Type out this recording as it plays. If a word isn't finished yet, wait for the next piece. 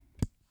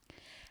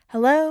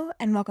Hello,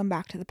 and welcome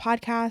back to the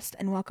podcast,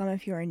 and welcome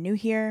if you are new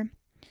here.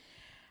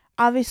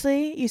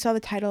 Obviously, you saw the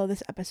title of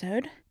this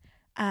episode,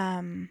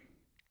 and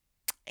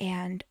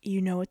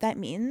you know what that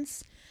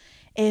means.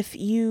 If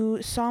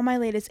you saw my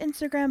latest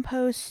Instagram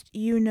post,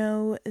 you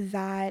know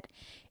that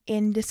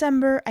in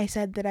December I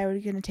said that I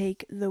was going to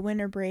take the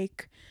winter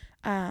break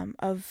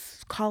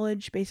of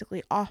college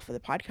basically off of the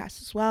podcast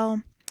as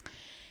well.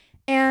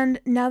 And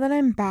now that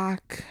I'm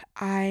back,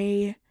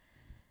 I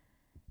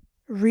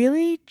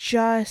really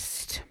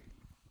just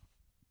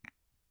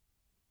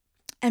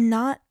am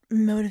not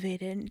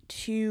motivated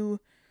to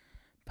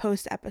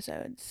post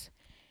episodes.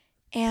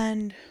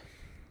 And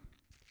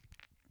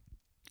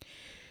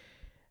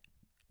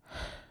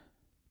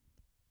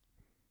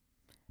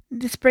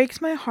this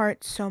breaks my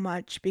heart so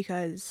much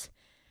because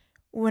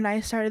when I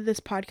started this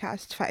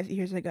podcast 5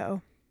 years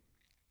ago,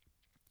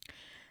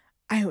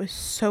 I was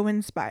so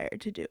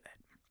inspired to do it.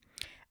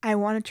 I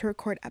wanted to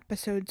record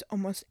episodes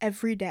almost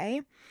every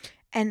day,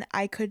 and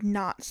I could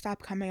not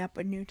stop coming up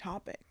with new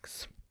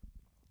topics.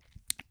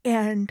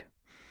 And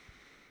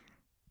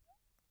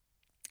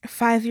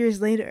 5 years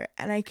later,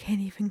 and I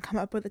can't even come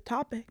up with a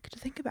topic to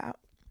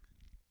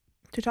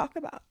talk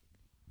about.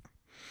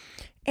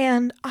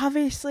 And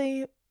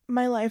obviously,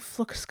 my life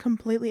looks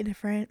completely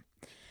different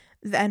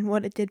than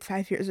what it did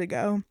 5 years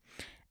ago.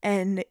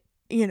 And,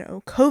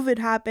 COVID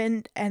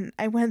happened and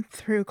I went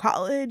through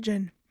college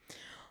and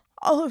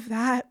all of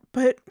that.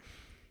 But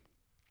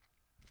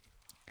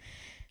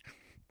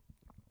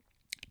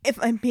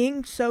if I'm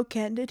being so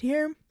candid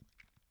here,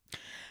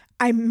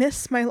 I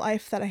miss my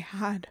life that I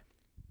had.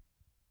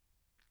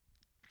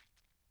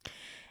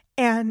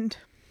 And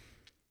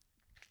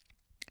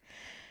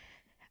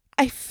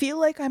I feel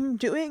like I'm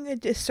doing a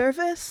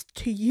disservice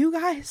to you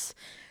guys,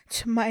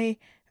 to my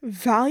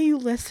value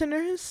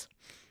listeners,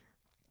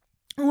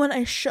 when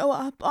I show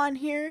up on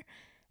here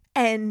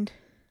and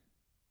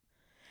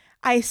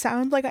I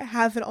sound like I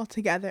have it all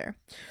together.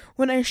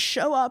 When I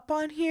show up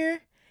on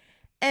here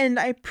and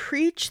I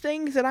preach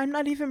things that I'm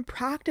not even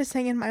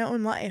practicing in my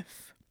own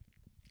life.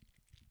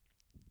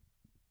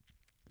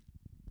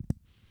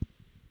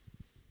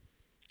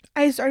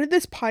 I started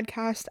this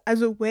podcast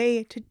as a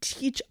way to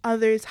teach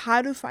others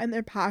how to find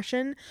their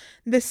passion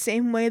the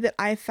same way that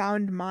I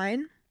found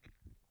mine.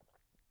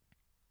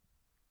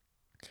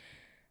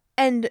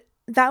 And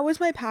that was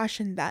my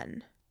passion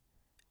then.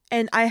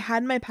 And I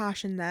had my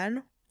passion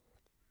then.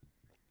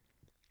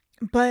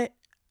 But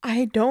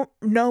I don't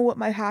know what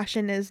my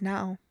passion is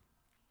now.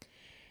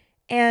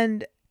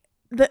 And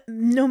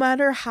no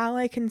matter how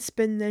I can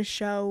spin this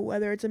show,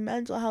 whether it's a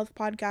mental health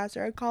podcast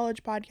or a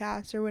college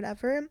podcast or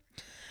whatever,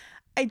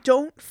 I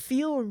don't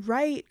feel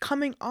right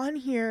coming on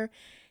here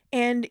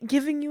and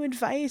giving you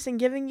advice and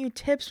giving you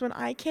tips when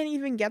I can't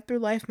even get through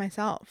life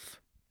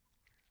myself.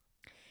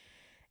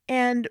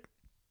 And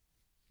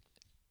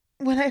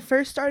when I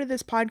first started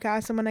this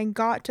podcast and when I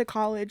got to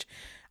college,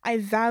 I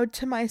vowed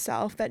to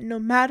myself that no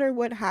matter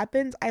what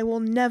happens, I will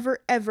never,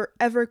 ever,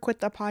 ever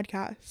quit the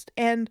podcast.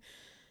 And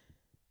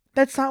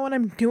that's not what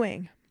I'm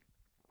doing.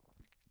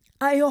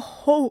 I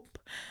hope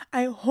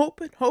and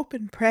hope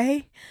and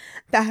pray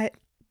that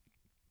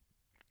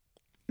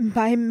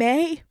by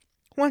May,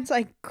 once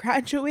I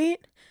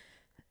graduate,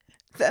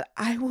 that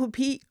I will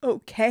be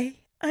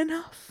okay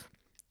enough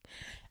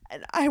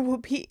and I will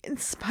be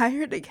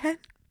inspired again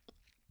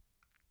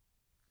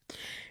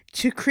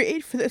to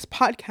create for this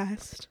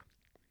podcast.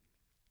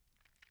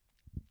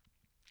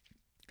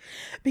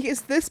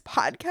 Because this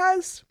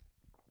podcast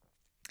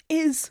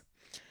is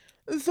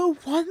the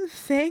one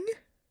thing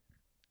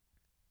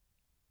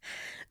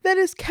that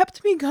has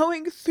kept me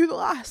going through the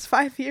last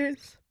 5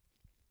 years.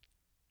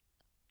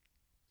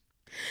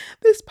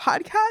 This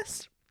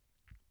podcast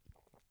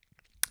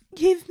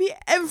gave me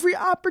every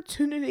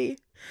opportunity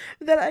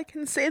that I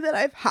can say that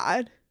I've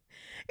had.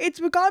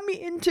 It's what got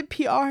me into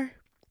PR.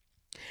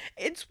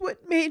 It's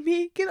what made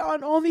me get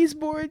on all these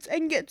boards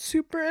and get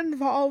super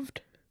involved.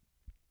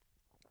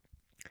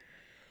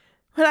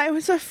 When I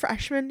was a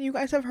freshman, you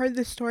guys have heard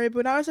this story, but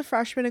when I was a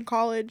freshman in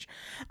college,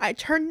 I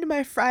turned to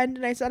my friend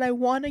and I said, I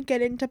want to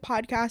get into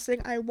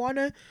podcasting. I want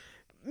to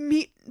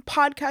meet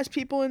podcast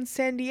people in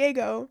San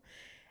Diego.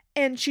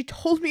 And she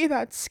told me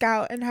about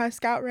Scout and how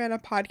Scout ran a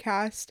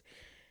podcast.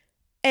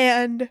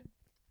 And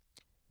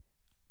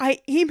I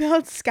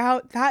emailed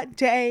Scout that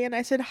day and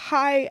I said,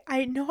 hi,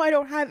 I know I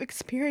don't have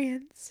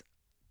experience,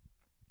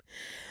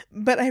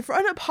 but I've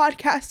run a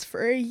podcast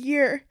for a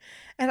year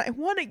and I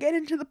want to get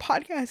into the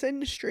podcast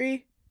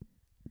industry.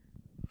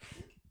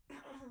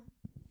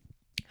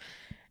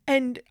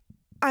 And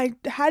I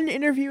had an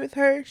interview with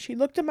her. She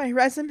looked at my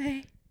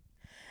resume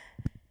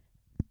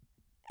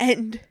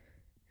and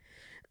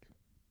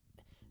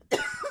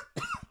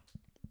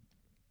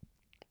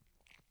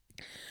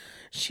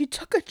she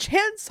took a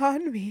chance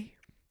on me.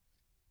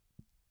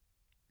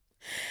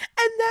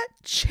 And that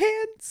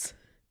chance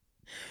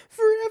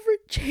forever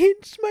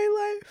changed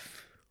my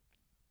life.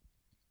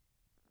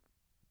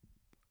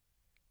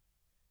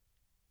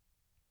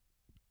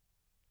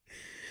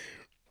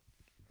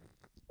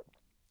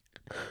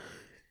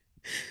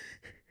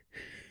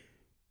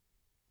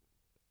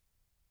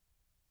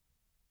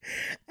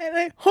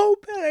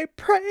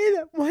 pray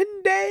that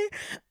one day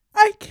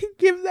I can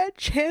give that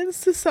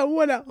chance to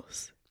someone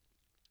else.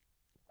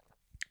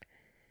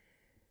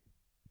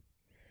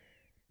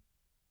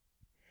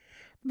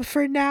 But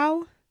for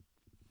now,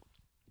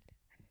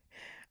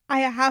 I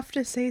have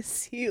to say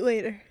see you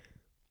later.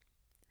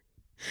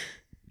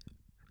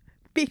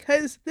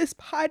 Because this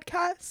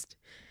podcast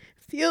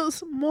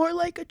feels more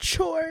like a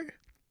chore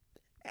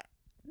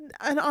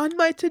and on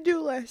my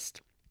to-do list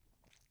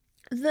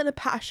than a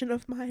passion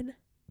of mine.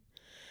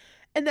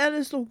 And that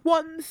is the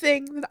one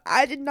thing that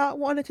I did not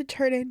want it to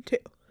turn into.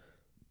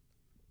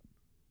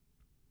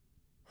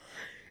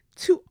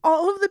 To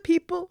all of the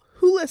people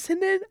who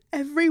listen in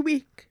every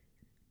week,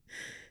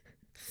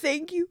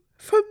 thank you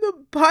from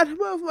the bottom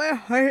of my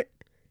heart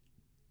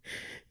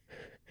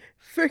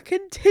for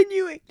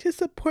continuing to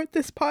support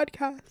this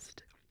podcast.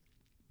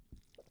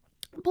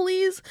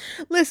 Please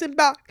listen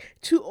back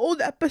to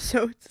old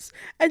episodes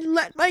and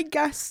let my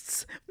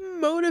guests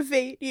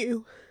motivate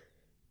you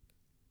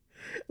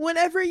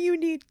whenever you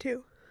need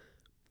to.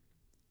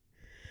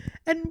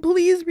 And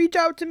please reach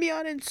out to me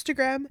on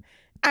Instagram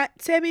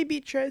at Sammy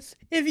Beatrice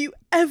if you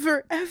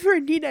ever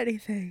need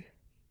anything.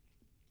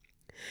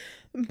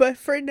 But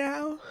for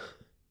now,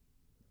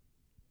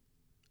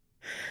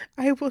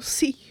 I will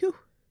see you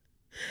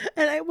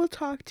and I will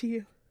talk to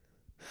you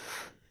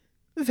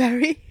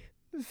very,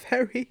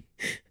 very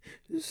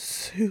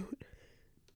soon.